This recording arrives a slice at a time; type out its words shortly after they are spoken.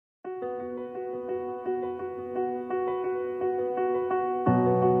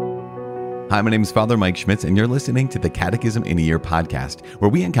Hi, my name is Father Mike Schmitz, and you're listening to the Catechism in a Year podcast, where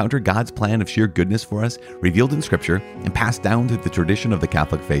we encounter God's plan of sheer goodness for us, revealed in Scripture, and passed down through the tradition of the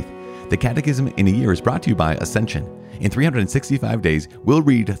Catholic faith. The Catechism in a Year is brought to you by Ascension. In 365 days, we'll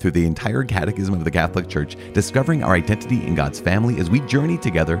read through the entire Catechism of the Catholic Church, discovering our identity in God's family as we journey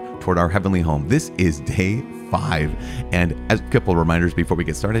together toward our heavenly home. This is day 5. And as a couple of reminders before we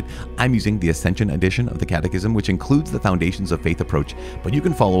get started, I'm using the Ascension edition of the Catechism, which includes the Foundations of Faith approach, but you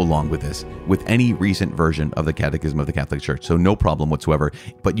can follow along with this with any recent version of the Catechism of the Catholic Church, so no problem whatsoever.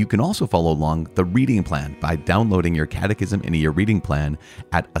 But you can also follow along the reading plan by downloading your Catechism in a Year reading plan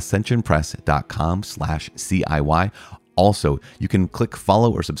at ascensionpress.com/CIY. Also, you can click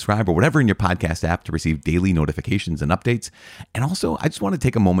follow or subscribe or whatever in your podcast app to receive daily notifications and updates. And also, I just want to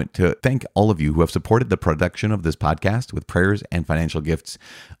take a moment to thank all of you who have supported the production of this podcast with prayers and financial gifts.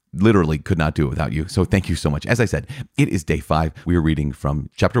 Literally could not do it without you. So thank you so much. As I said, it is day 5. We are reading from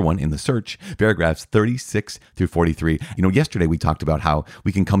chapter 1 in the Search, paragraphs 36 through 43. Yesterday we talked about how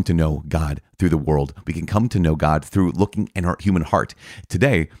we can come to know God through the world. We can come to know God through looking in our human heart.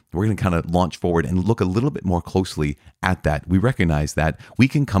 Today, we're going to kind of launch forward and look a little bit more closely at that. We recognize that we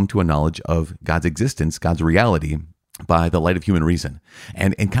can come to a knowledge of God's existence, God's reality, by the light of human reason.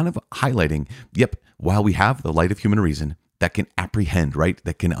 And kind of highlighting, while we have the light of human reason, that can apprehend, right?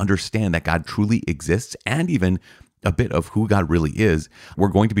 That can understand that God truly exists and even a bit of who God really is, we're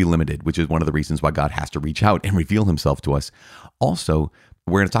going to be limited, which is one of the reasons why God has to reach out and reveal himself to us. Also,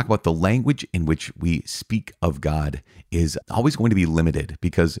 we're going to talk about the language in which we speak of God is always going to be limited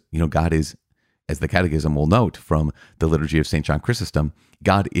because, God is, as the Catechism will note from the liturgy of St. John Chrysostom,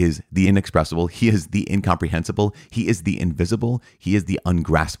 God is the inexpressible, he is the incomprehensible, he is the invisible, he is the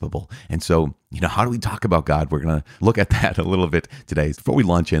ungraspable. And so, how do we talk about God? We're going to look at that a little bit today. Before we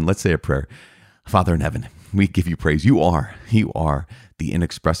launch in, let's say a prayer. Father in heaven, we give you praise. You are the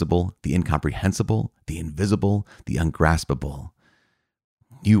inexpressible, the incomprehensible, the invisible, the ungraspable.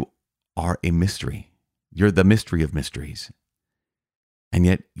 You are a mystery. You're the mystery of mysteries. And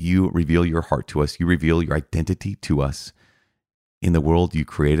yet you reveal your heart to us. You reveal your identity to us in the world you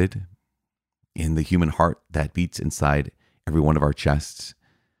created, in the human heart that beats inside every one of our chests,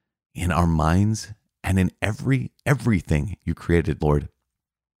 in our minds, and in everything you created, Lord,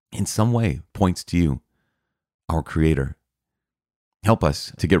 in some way points to you, our Creator. Help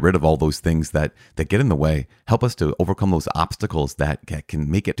us to get rid of all those things that get in the way. Help us to overcome those obstacles that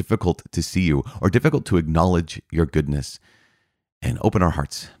can make it difficult to see you or difficult to acknowledge your goodness. And open our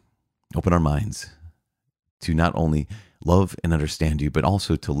hearts, open our minds to not only love and understand you, but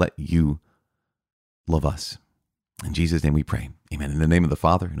also to let you love us. In Jesus' name we pray. Amen. In the name of the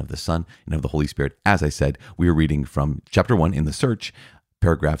Father, and of the Son, and of the Holy Spirit. As I said, we are reading from chapter 1 in the Search,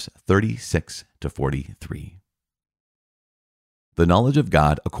 paragraphs 36 to 43. The knowledge of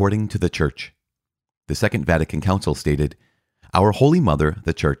God according to the Church. The Second Vatican Council stated, "Our Holy Mother,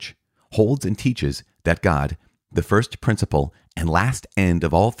 the Church, holds and teaches that God, the first principle and last end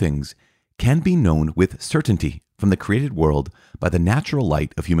of all things, can be known with certainty from the created world by the natural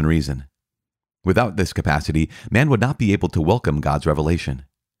light of human reason. Without this capacity, man would not be able to welcome God's revelation.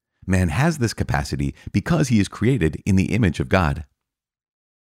 Man has this capacity because he is created in the image of God.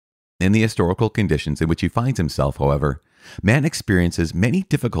 In the historical conditions in which he finds himself, however, man experiences many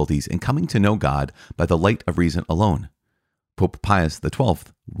difficulties in coming to know God by the light of reason alone. Pope Pius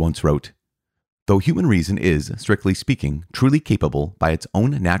XII once wrote, "Though human reason is, strictly speaking, truly capable by its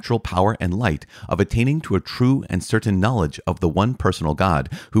own natural power and light of attaining to a true and certain knowledge of the one personal God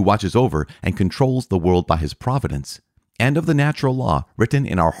who watches over and controls the world by his providence, and of the natural law written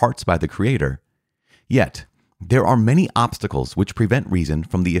in our hearts by the Creator, yet there are many obstacles which prevent reason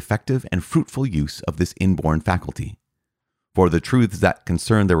from the effective and fruitful use of this inborn faculty. For the truths that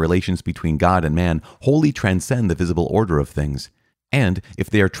concern the relations between God and man wholly transcend the visible order of things, and if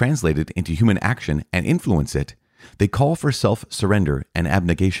they are translated into human action and influence it, they call for self-surrender and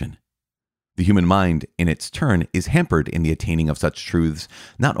abnegation. The human mind, in its turn, is hampered in the attaining of such truths,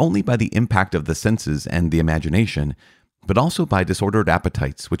 not only by the impact of the senses and the imagination, but also by disordered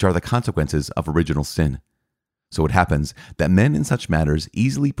appetites, which are the consequences of original sin. So it happens that men in such matters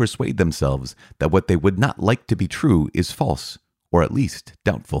easily persuade themselves that what they would not like to be true is false, or at least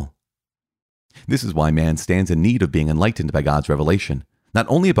doubtful. This is why man stands in need of being enlightened by God's revelation, not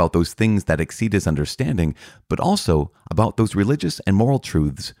only about those things that exceed his understanding, but also about those religious and moral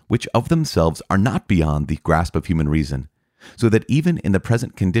truths which of themselves are not beyond the grasp of human reason, so that even in the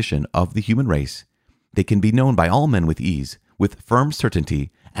present condition of the human race, they can be known by all men with ease, with firm certainty,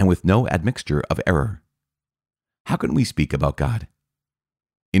 and with no admixture of error. How can we speak about God?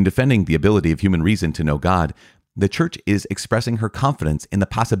 In defending the ability of human reason to know God, The church is expressing her confidence in the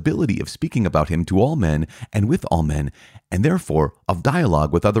possibility of speaking about him to all men and with all men, and therefore of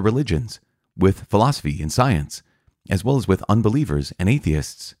dialogue with other religions, with philosophy and science, as well as with unbelievers and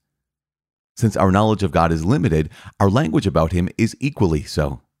atheists. Since our knowledge of God is limited, our language about him is equally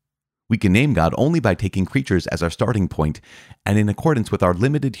so. We can name God only by taking creatures as our starting point and in accordance with our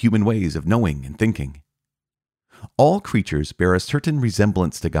limited human ways of knowing and thinking. All creatures bear a certain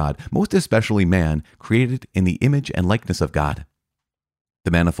resemblance to God, most especially man, created in the image and likeness of God.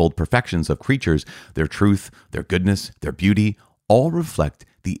 The manifold perfections of creatures, their truth, their goodness, their beauty, all reflect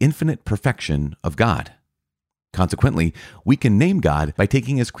the infinite perfection of God. Consequently, we can name God by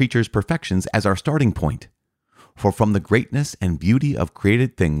taking his creatures' perfections as our starting point. For from the greatness and beauty of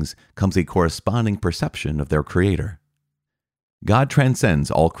created things comes a corresponding perception of their Creator. God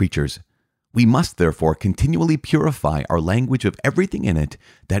transcends all creatures. We must therefore continually purify our language of everything in it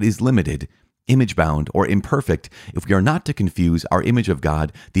that is limited, image-bound, or imperfect, if we are not to confuse our image of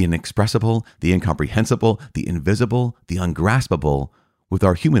God, the inexpressible, the incomprehensible, the invisible, the ungraspable, with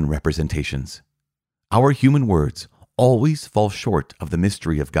our human representations. Our human words always fall short of the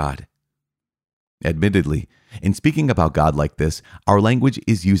mystery of God. Admittedly, in speaking about God like this, our language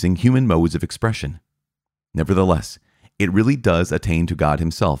is using human modes of expression. Nevertheless, it really does attain to God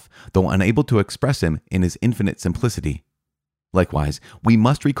himself, though unable to express him in his infinite simplicity. Likewise, we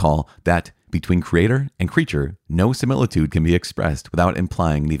must recall that between creator and creature, no similitude can be expressed without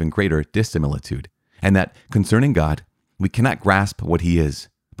implying an even greater dissimilitude, and that concerning God, we cannot grasp what he is,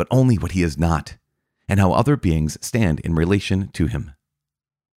 but only what he is not, and how other beings stand in relation to him.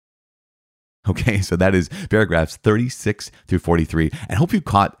 Okay, so that is paragraphs 36 through 43. And I hope you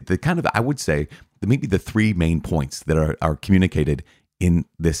caught the kind of, I would say, maybe the three main points that are communicated in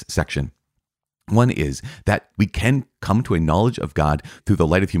this section. One is that we can come to a knowledge of God through the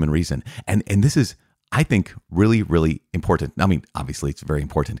light of human reason. And this is, I think, really, really important. I mean, obviously, it's very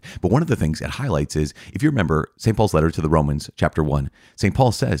important. But one of the things it highlights is, if you remember St. Paul's letter to the Romans, chapter 1, St.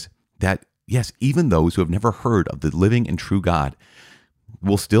 Paul says that, yes, even those who have never heard of the living and true God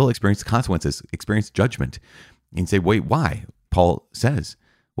will still experience consequences, experience judgment, and say, wait, why? Paul says,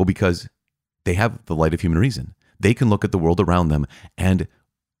 well, because they have the light of human reason. They can look at the world around them, and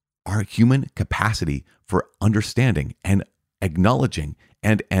our human capacity for understanding and acknowledging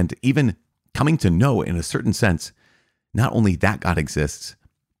and even coming to know, in a certain sense, not only that God exists,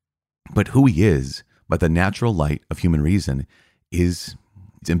 but who he is, but the natural light of human reason is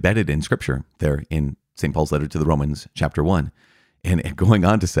embedded in Scripture there in St. Paul's letter to the Romans, chapter 1. And going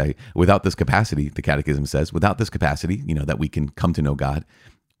on to say, without this capacity, the Catechism says, without this capacity, that we can come to know God,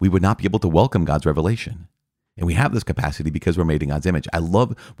 we would not be able to welcome God's revelation. And we have this capacity because we're made in God's image. I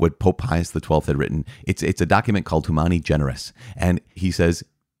love what Pope Pius XII had written. It's a document called Humani Generis. And he says,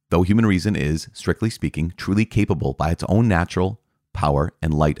 though human reason is, strictly speaking, truly capable by its own natural power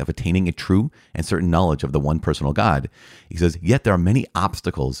and light of attaining a true and certain knowledge of the one personal God, he says, yet there are many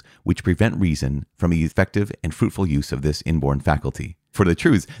obstacles which prevent reason from the effective and fruitful use of this inborn faculty. For the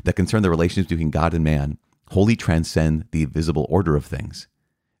truths that concern the relations between God and man wholly transcend the visible order of things.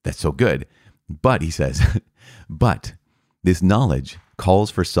 That's so good. But, he says, but this knowledge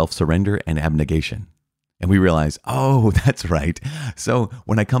calls for self-surrender and abnegation. And we realize, oh, that's right. So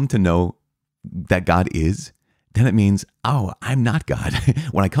when I come to know that God is, then it means, oh, I'm not God.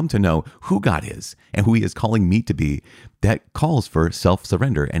 When I come to know who God is and who he is calling me to be, that calls for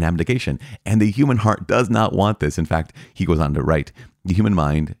self-surrender and abnegation. And the human heart does not want this. In fact, he goes on to write, the human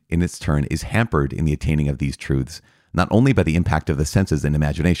mind, in its turn, is hampered in the attaining of these truths, not only by the impact of the senses and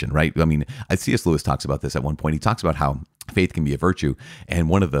imagination, right? I mean, C.S. Lewis talks about this at one point. He talks about how faith can be a virtue. And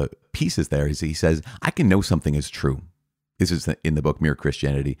one of the pieces there is he says, I can know something is true. This is in the book Mere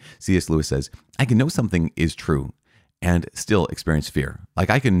Christianity. C.S. Lewis says, I can know something is true and still experience fear.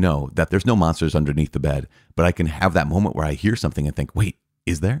 Like I can know that there's no monsters underneath the bed, but I can have that moment where I hear something and think, wait,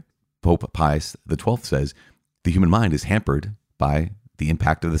 is there? Pope Pius XII says, the human mind is hampered by the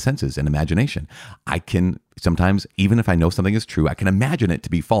impact of the senses and imagination. I can sometimes, even if I know something is true, I can imagine it to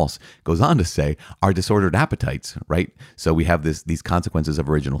be false. Goes on to say, our disordered appetites, right? So we have these consequences of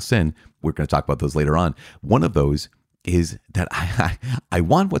original sin. We're going to talk about those later on. One of those is that I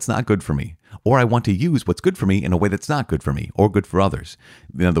want what's not good for me, or I want to use what's good for me in a way that's not good for me or good for others.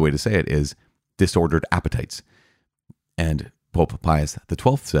 Another way to say it is disordered appetites. And Pope Pius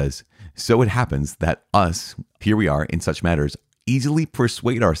XII says, so it happens that us, here we are in such matters, easily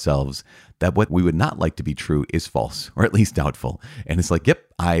persuade ourselves that what we would not like to be true is false, or at least doubtful. And it's like, yep,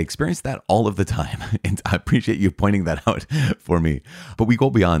 I experience that all of the time. And I appreciate you pointing that out for me. But we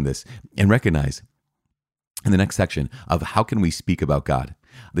go beyond this and recognize in the next section of how can we speak about God.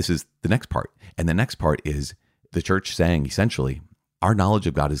 This is the next part. And the next part is the church saying essentially, our knowledge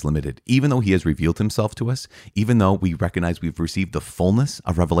of God is limited. Even though he has revealed himself to us, even though we recognize we've received the fullness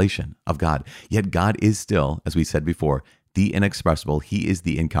of revelation of God, yet God is still, as we said before, the inexpressible. He is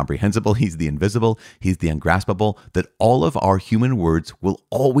the incomprehensible. He's the invisible. He's the ungraspable, that all of our human words will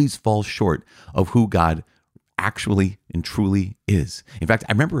always fall short of who God actually and truly is. In fact,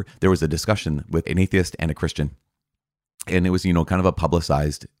 I remember there was a discussion with an atheist and a Christian, and it was, kind of a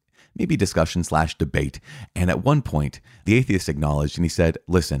publicized maybe discussion / debate. And at one point, the atheist acknowledged, and he said,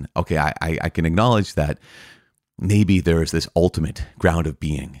 listen, okay, I can acknowledge that maybe there is this ultimate ground of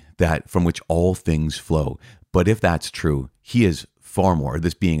being that from which all things flow. But if that's true, he is far more,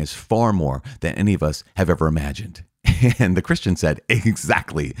 this being is far more than any of us have ever imagined. And the Christian said,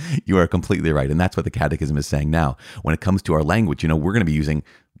 exactly, you are completely right. And that's what the Catechism is saying now. When it comes to our language, we're going to be using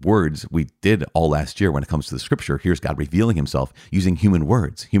words we did all last year when it comes to the scripture. Here's God revealing himself using human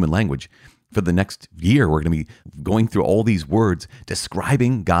words, human language. For the next year, we're going to be going through all these words,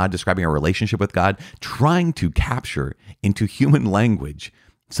 describing God, describing our relationship with God, trying to capture into human language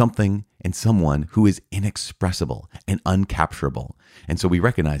something and someone who is inexpressible and uncapturable. And so we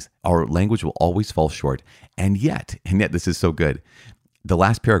recognize our language will always fall short. And yet this is so good. The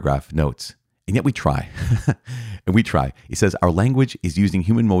last paragraph notes, and yet we try. And we try. It says, our language is using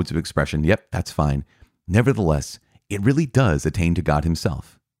human modes of expression. Yep, that's fine. Nevertheless, it really does attain to God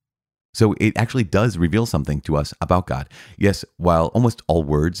himself. So it actually does reveal something to us about God. Yes, while almost all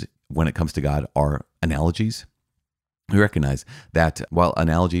words when it comes to God are analogies, we recognize that while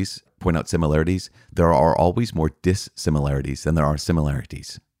analogies point out similarities, there are always more dissimilarities than there are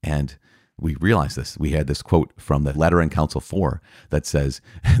similarities. And we realize this. We had this quote from the Lateran Council 4 that says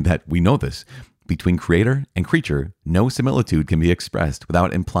that we know this. Between creator and creature, no similitude can be expressed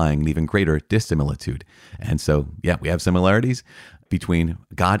without implying an even greater dissimilitude. And so, yeah, we have similarities between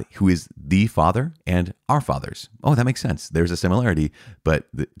God, who is the Father, and our fathers. Oh, that makes sense. There's a similarity, but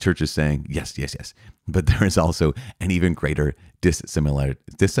the church is saying, yes. But there is also an even greater dissimilarity.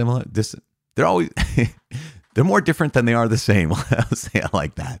 They're always... They're more different than they are the same. I'll say it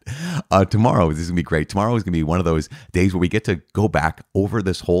like that. Tomorrow, this is going to be great. Tomorrow is going to be one of those days where we get to go back over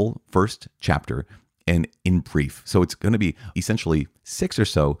this whole first chapter and in brief. So it's going to be essentially 6 or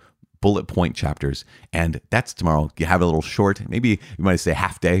so bullet point chapters. And that's tomorrow. You have a little short, maybe you might say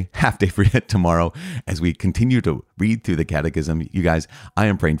half day for you tomorrow as we continue to read through the Catechism. You guys, I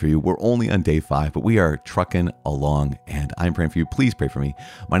am praying for you. We're only on day 5, but we are trucking along and I'm praying for you. Please pray for me.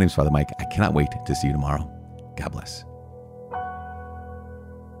 My name is Father Mike. I cannot wait to see you tomorrow. God bless.